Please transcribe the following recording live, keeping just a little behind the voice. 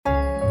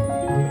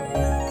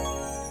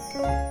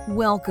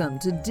Welcome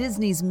to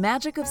Disney's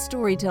Magic of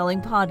Storytelling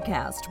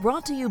podcast,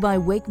 brought to you by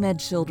WakeMed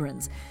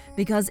Children's,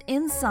 because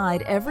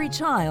inside every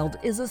child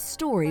is a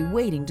story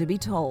waiting to be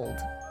told.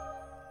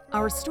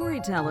 Our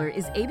storyteller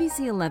is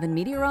ABC 11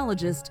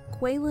 meteorologist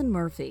Quaylin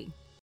Murphy.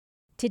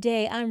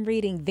 Today I'm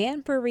reading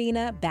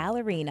Vampirina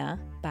Ballerina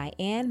by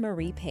Anne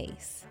Marie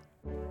Pace.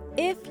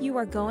 If you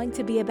are going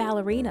to be a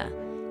ballerina,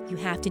 you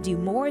have to do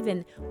more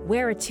than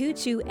wear a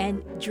tutu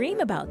and dream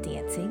about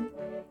dancing.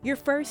 Your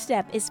first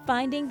step is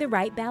finding the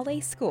right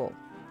ballet school.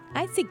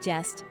 I'd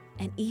suggest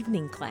an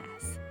evening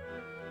class.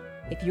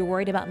 If you're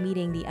worried about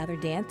meeting the other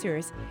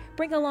dancers,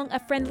 bring along a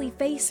friendly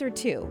face or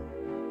two.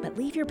 But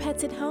leave your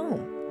pets at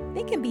home.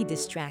 They can be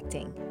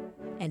distracting.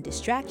 And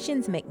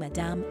distractions make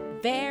Madame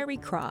very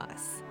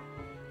cross.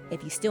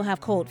 If you still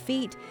have cold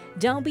feet,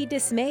 don't be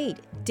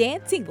dismayed.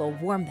 Dancing will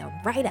warm them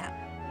right up.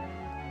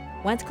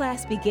 Once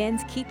class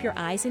begins, keep your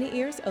eyes and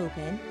ears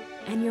open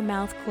and your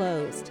mouth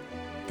closed.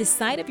 The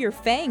sight of your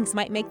fangs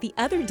might make the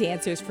other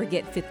dancers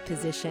forget fifth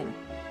position.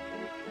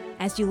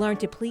 As you learn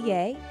to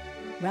plie,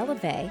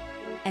 releve,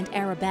 and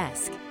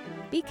arabesque,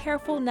 be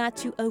careful not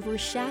to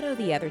overshadow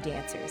the other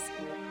dancers.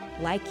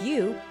 Like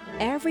you,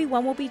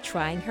 everyone will be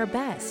trying her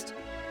best,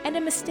 and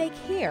a mistake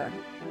here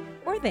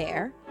or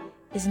there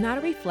is not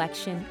a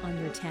reflection on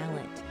your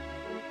talent.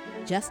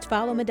 Just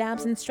follow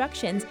Madame's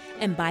instructions,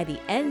 and by the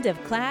end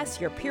of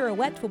class, your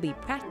pirouettes will be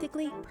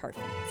practically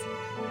perfect.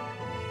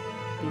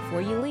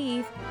 Before you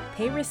leave,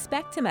 pay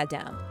respect to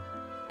Madame.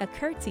 A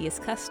curtsy is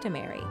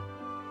customary,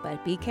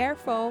 but be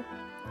careful,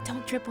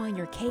 don't trip on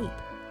your cape.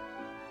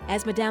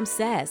 As Madame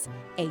says,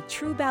 a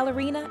true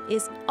ballerina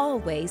is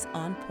always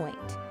on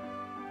point.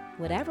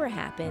 Whatever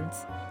happens,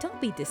 don't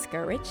be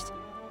discouraged.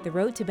 The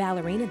road to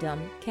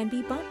ballerinadom can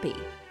be bumpy,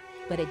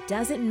 but it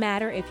doesn't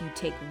matter if you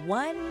take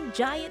one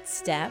giant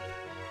step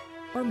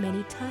or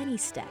many tiny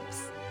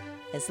steps,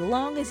 as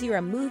long as you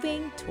are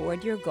moving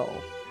toward your goal.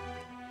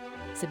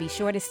 So be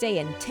sure to stay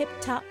in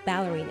tip-top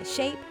ballerina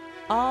shape,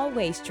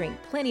 always drink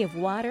plenty of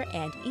water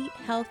and eat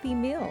healthy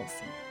meals.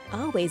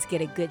 Always get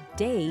a good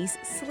day's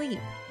sleep.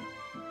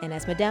 And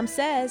as Madame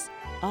says,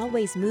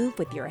 always move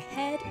with your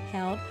head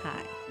held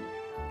high.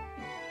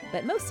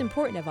 But most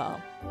important of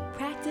all,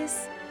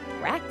 practice,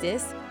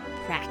 practice,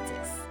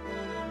 practice.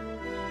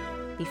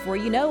 Before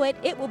you know it,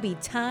 it will be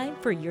time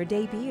for your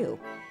debut.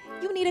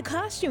 You need a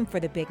costume for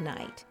the big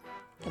night.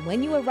 And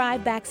when you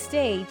arrive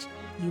backstage,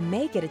 you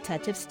may get a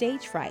touch of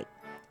stage fright.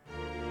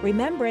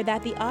 Remember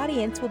that the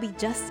audience will be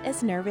just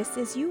as nervous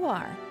as you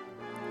are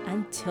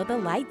until the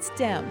lights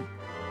dim,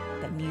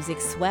 the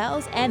music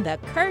swells, and the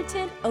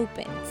curtain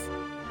opens.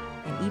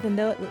 And even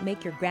though it would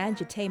make your grand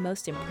jeté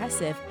most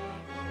impressive,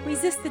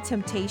 resist the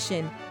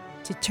temptation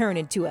to turn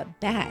into a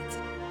bat.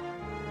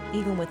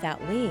 Even without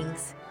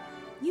wings,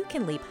 you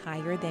can leap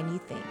higher than you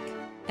think.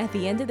 At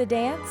the end of the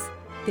dance,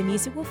 the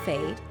music will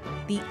fade,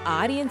 the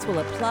audience will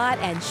applaud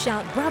and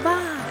shout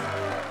 "Brava!"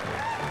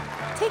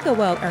 Take a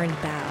well-earned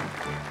bow,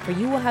 for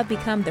you will have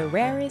become the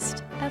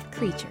rarest of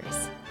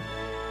creatures,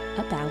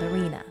 a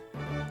ballerina.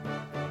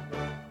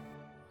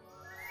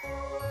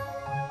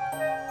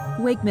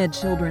 WakeMed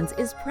Children's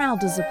is proud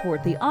to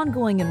support the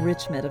ongoing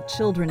enrichment of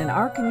children in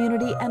our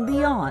community and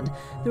beyond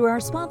through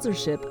our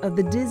sponsorship of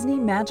the Disney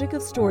Magic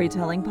of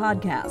Storytelling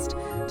podcast.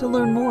 To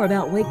learn more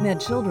about WakeMed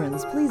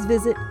Children's, please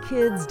visit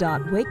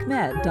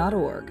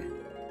kids.wakemed.org.